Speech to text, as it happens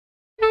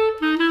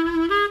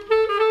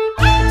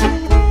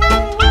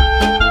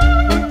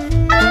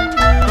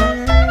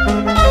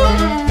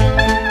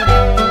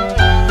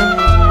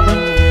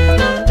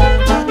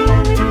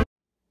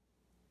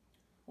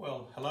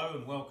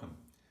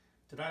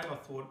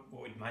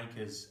what we'd make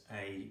is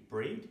a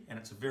bread, and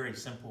it's a very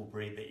simple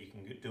bread that you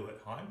can do at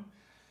home.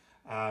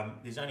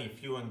 There's only a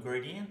few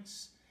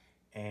ingredients,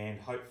 and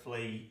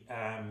hopefully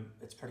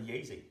it's pretty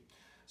easy.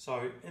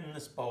 So in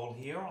this bowl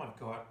here, I've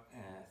got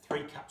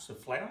 3 cups of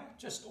flour,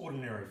 just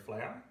ordinary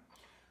flour.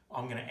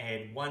 I'm going to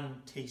add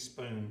 1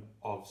 teaspoon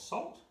of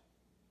salt,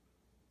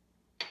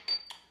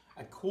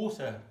 a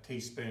 1/4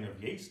 teaspoon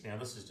of yeast. Now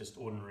this is just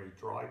ordinary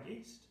dried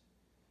yeast,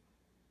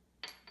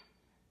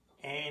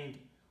 and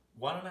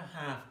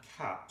 1.5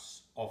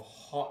 cups of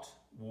hot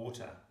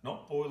water,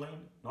 not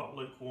boiling, not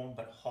lukewarm,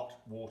 but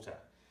hot water.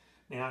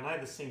 Now I know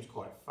this seems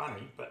quite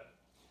funny, but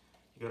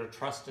you've got to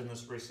trust in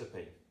this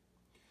recipe.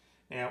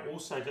 Now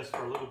also, just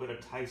for a little bit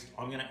of taste,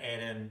 I'm going to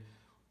add in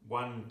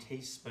 1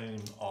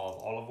 teaspoon of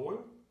olive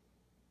oil.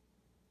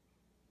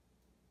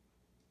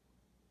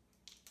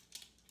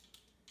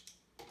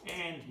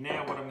 And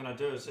now what I'm going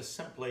to do is just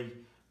simply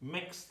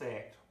mix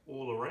that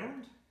all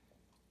around.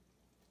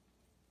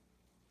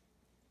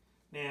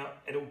 Now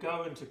it'll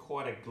go into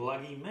quite a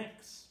gluggy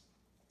mix,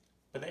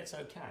 but that's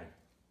okay.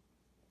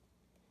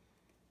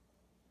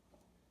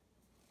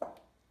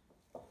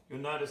 You'll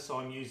notice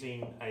I'm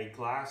using a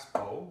glass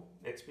bowl.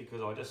 That's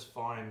because I just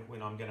find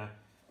when I'm going to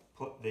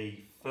put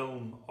the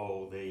film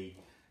or the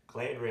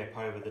Glad wrap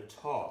over the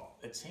top,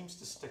 it seems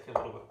to stick a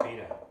little bit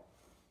better.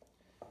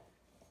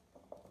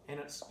 And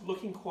it's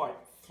looking quite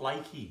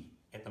flaky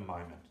at the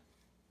moment.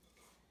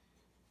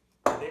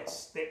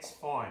 That's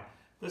fine.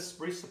 This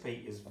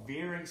recipe is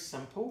very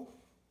simple.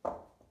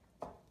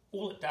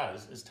 All it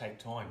does is take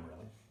time,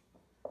 really.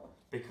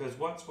 Because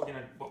what we're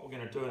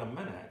going to do in a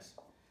minute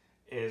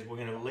is we're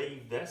going to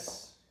leave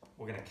this,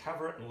 we're going to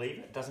cover it and leave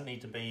it. It doesn't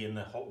need to be in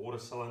the hot water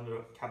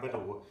cylinder cupboard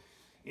or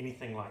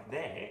anything like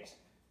that.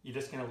 You're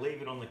just going to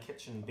leave it on the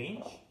kitchen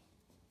bench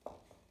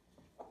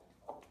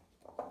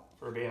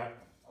for about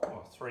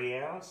 3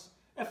 hours.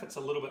 If it's a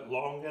little bit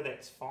longer,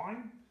 that's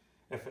fine.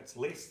 If it's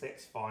less,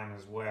 that's fine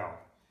as well.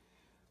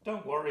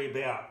 Don't worry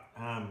about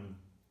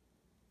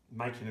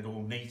making it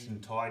all neat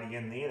and tidy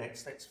in there.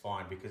 That's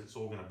fine, because it's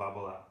all going to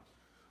bubble up.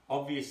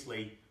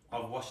 Obviously,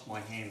 I've washed my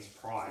hands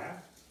prior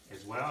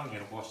as well. I'm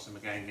going to wash them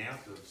again now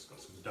because it's got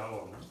some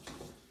dough on them.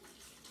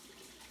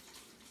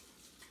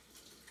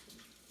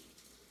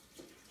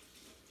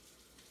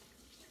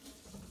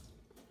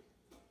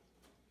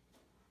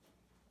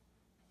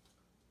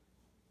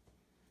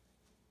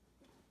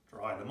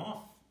 Dry them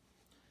off.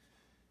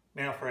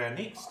 Now for our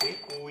next step,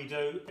 all we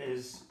do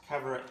is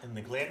cover it in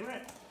the Glad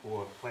wrap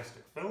or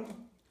plastic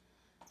film.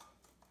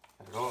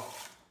 Cut it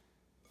off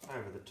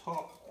over the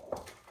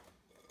top.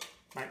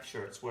 Make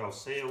sure it's well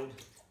sealed.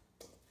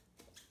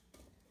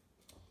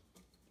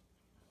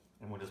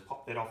 And we'll just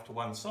pop that off to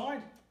one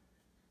side.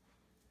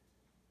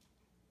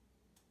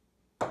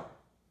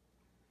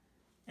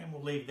 And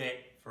we'll leave that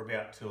for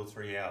about 2 or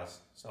 3 hours.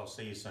 So I'll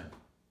see you soon.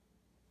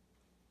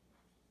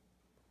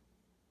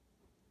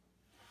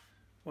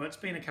 Well, it's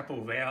been a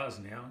couple of hours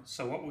now,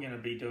 so what we're going to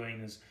be doing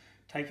is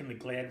taking the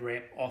Glad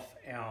wrap off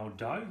our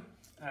dough.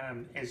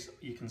 As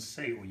you can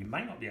see, or you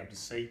may not be able to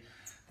see,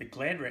 the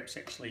Glad wrap's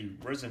actually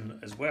risen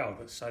as well,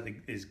 so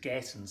there's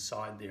gas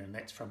inside there, and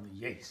that's from the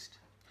yeast.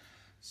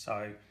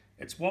 So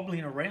it's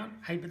wobbling around,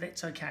 hey, but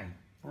that's okay.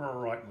 We're all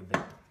right with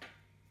that.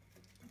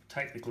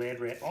 Take the Glad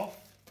wrap off.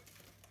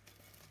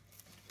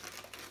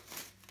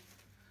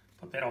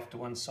 Put that off to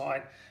one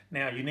side.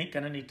 Now you're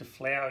going to need to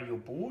flour your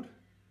board.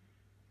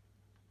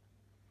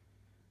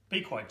 Be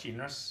quite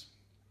generous.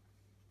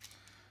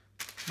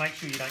 Make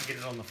sure you don't get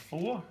it on the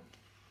floor,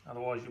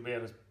 otherwise you'll be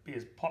able to be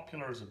as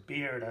popular as a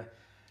bear at a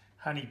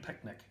honey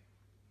picnic.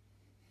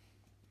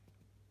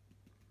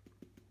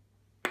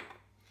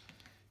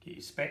 Get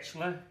your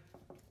spatula,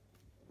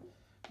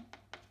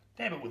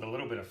 dab it with a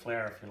little bit of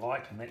flour if you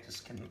like, and that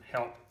just can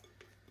help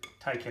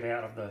take it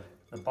out of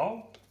the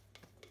bowl.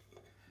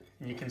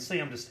 And you can see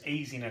I'm just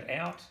easing it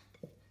out.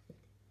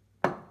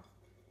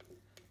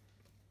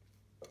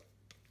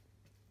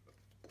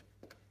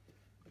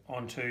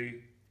 Onto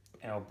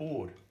our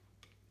board.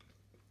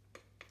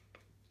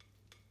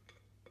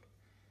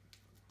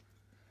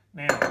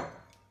 Now,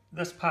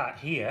 this part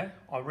here,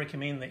 I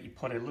recommend that you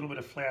put a little bit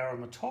of flour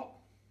on the top.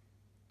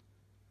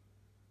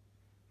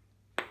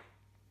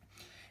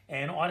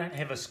 And I don't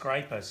have a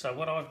scraper, so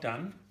what I've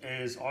done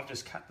is I've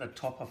just cut the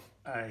top of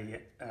a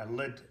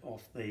lid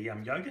off the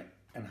yogurt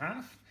in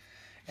half,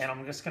 and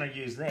I'm just going to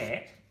use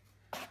that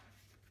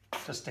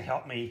just to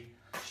help me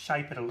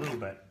shape it a little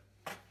bit.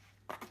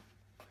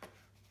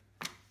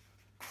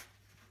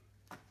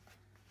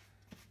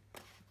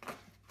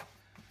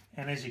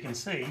 And as you can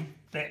see,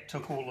 that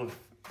took all of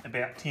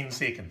about 10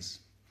 seconds.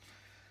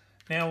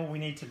 Now all we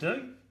need to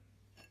do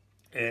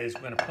is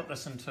we're going to put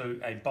this into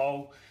a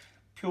bowl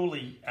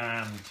purely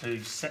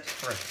to sit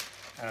for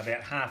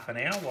about half an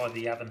hour while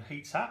the oven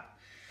heats up.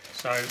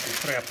 So we'll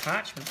put our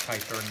parchment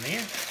paper in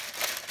there.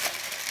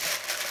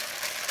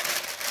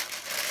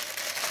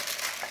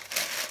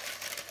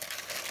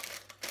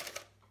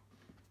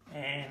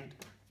 And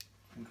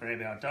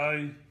grab our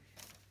dough.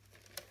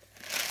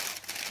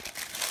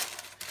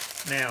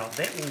 Now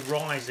that will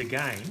rise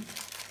again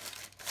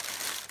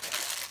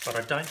but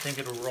I don't think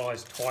it'll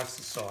rise twice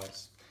the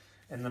size.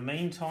 In the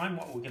meantime,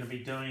 what we're going to be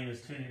doing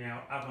is turning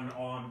our oven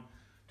on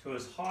to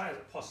as high as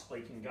it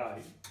possibly can go,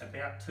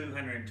 about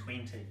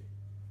 220.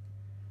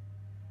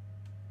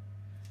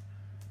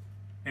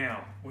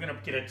 Now, we're going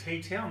to get a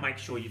tea towel. Make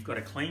sure you've got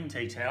a clean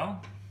tea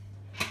towel.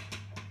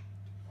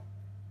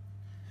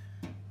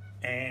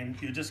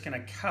 And you're just going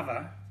to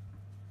cover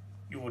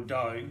your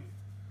dough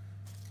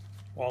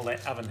while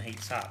that oven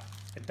heats up.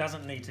 It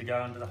doesn't need to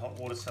go into the hot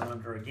water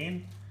cylinder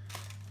again.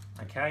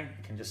 Okay,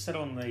 it can just sit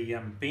on the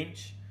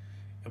bench.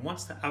 And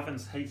once the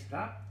oven's heated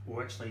up,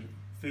 we'll actually,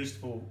 first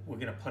of all, we're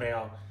going to put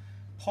our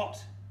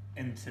pot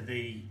into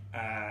the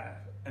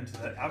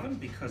oven,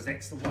 because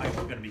that's the way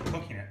we're going to be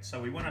cooking it.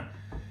 So we want to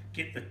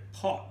get the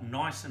pot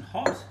nice and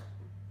hot.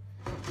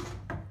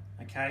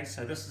 Okay,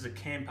 so this is a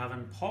camp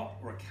oven pot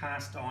or a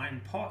cast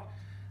iron pot.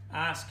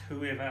 Ask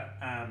whoever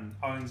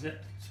owns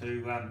it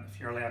to if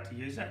you're allowed to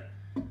use it.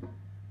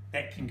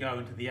 That can go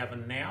into the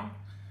oven now.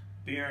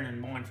 Bearing in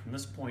mind from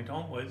this point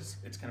onwards,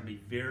 it's going to be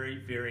very,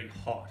 very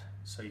hot.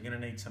 So you're going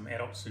to need some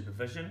adult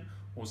supervision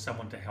or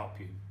someone to help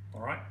you.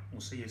 All right,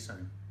 we'll see you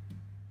soon.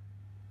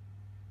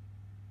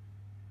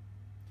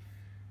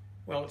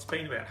 Well, it's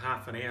been about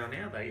half an hour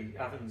now. The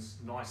oven's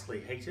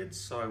nicely heated.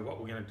 So what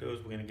we're going to do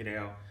is we're going to get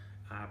our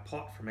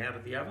pot from out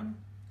of the oven,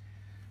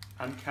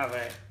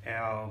 uncover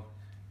our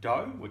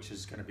dough, which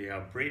is going to be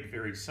our bread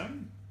very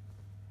soon.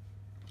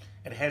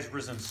 It has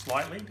risen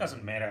slightly.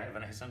 Doesn't matter if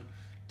it hasn't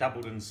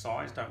doubled in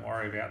size. Don't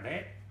worry about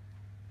that.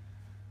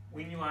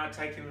 When you are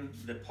taking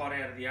the pot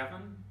out of the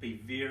oven, be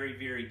very,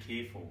 very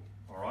careful,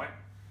 all right?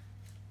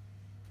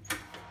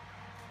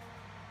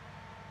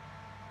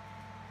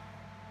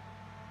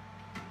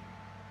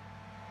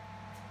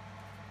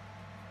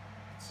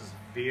 This is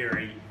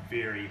very,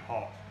 very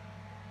hot.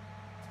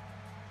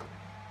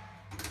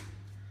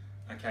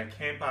 Okay,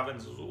 camp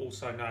ovens is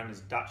also known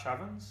as Dutch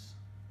ovens.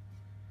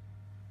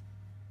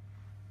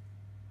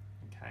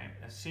 Okay,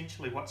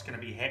 essentially what's going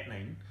to be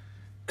happening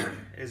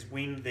is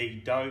when the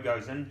dough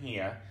goes in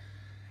here,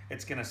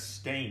 it's going to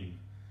steam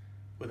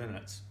within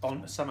it.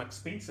 On some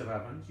expensive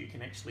ovens, you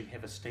can actually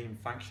have a steam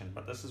function,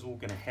 but this is all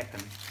going to happen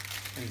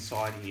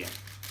inside here.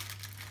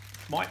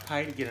 Might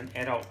pay to get an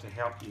adult to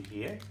help you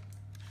here.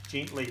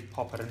 Gently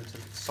pop it into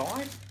the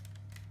side.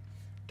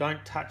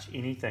 Don't touch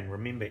anything.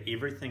 Remember,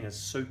 everything is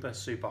super,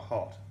 super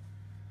hot.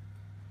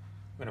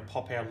 We're going to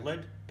pop our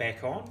lid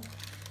back on.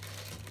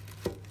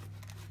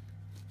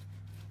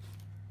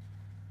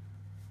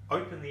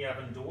 Open the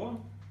oven door.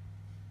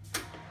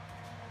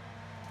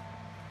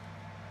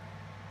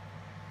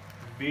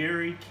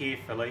 Very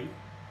carefully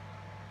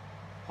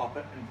pop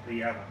it into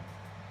the oven.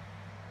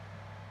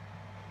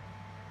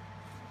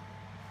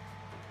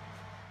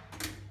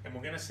 And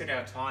we're going to set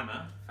our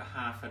timer for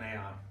half an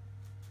hour.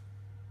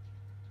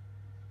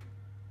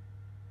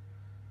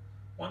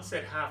 Once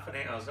that half an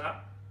hour's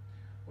up,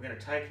 we're going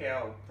to take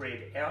our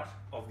bread out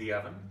of the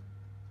oven,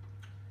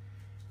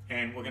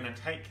 and we're going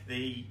to take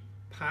the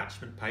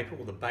parchment paper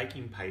or the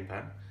baking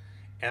paper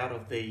out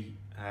of the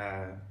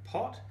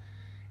pot,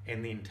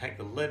 and then take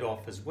the lid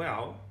off as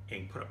well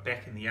and put it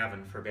back in the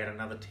oven for about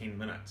another 10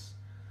 minutes.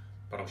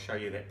 But I'll show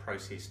you that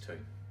process too.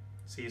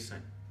 See you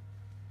soon.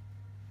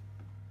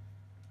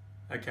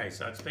 Okay,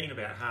 so it's been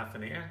about half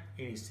an hour.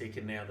 Any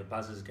second now the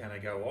buzzer's going to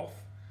go off.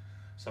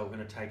 So we're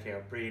going to take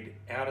our bread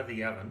out of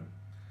the oven.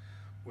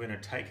 We're going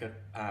to take it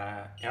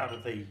out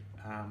of the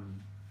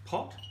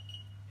pot,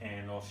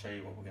 and I'll show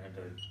you what we're going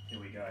to do. Here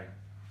we go.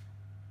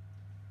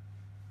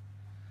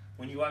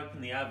 When you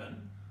open the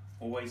oven,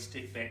 always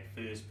step back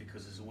first,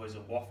 because there's always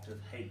a waft of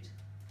heat.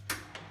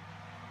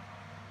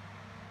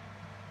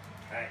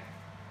 Okay.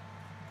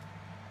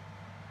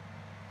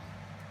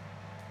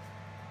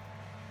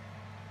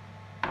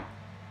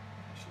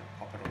 Actually,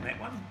 pop it on that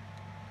one.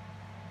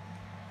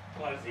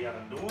 Close the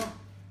oven door.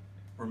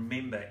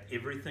 Remember,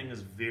 everything is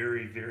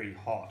very, very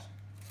hot.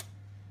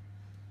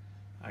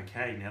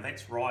 Okay, now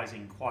that's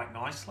rising quite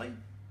nicely.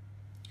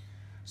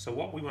 So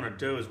what we want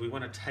to do is we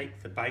want to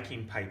take the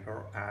baking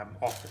paper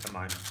off at the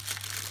moment.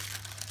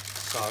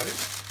 So,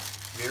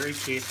 very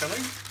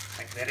carefully,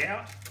 take that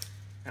out,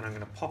 and I'm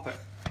going to pop it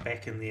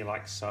back in there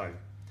like so.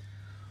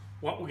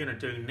 What we're going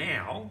to do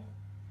now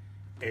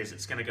is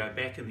it's going to go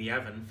back in the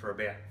oven for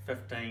about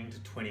 15 to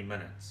 20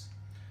 minutes.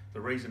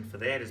 The reason for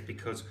that is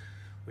because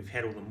we've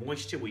had all the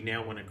moisture. We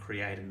now want to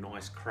create a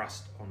nice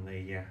crust on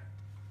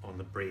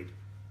the bread.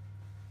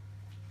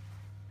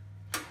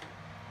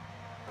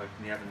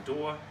 Open the oven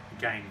door,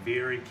 again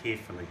very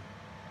carefully.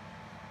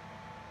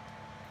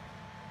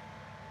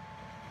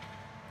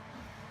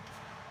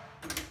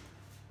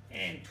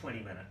 And 20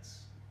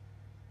 minutes.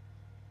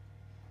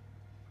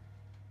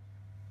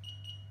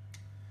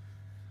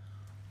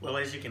 Well,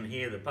 as you can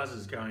hear, the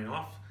buzzer's going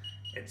off.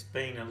 It's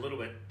been a little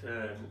bit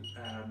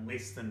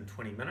less than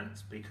 20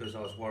 minutes because I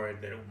was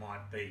worried that it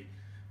might be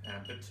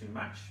a bit too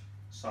much.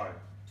 So,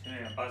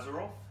 turn our buzzer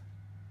off.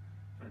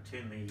 I'm going to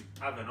turn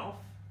the oven off.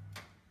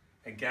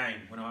 Again,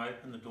 when I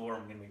open the door,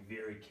 I'm going to be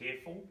very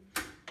careful.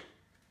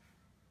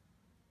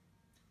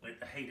 Let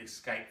the heat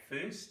escape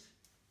first.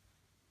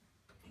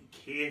 And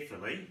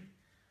carefully.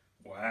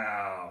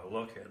 Wow,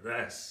 look at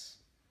this.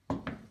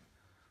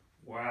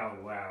 Wow,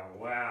 wow,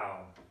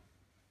 wow.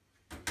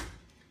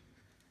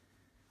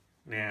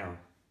 Now,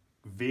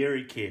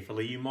 very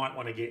carefully, you might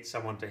want to get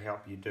someone to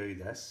help you do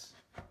this.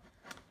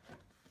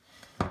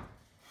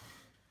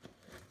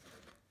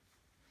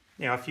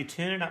 Now, if you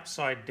turn it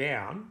upside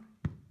down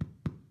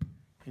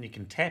and you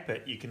can tap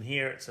it, you can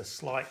hear it's a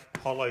slight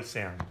hollow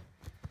sound.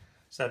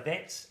 So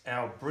that's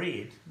our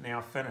bread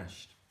now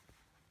finished.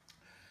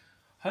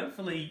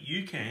 Hopefully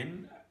you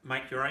can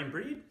make your own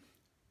bread,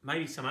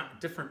 maybe some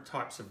different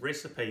types of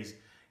recipes,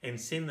 and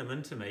send them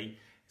in to me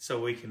so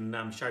we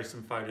can show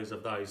some photos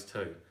of those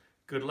too.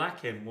 Good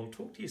luck, and we'll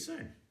talk to you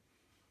soon.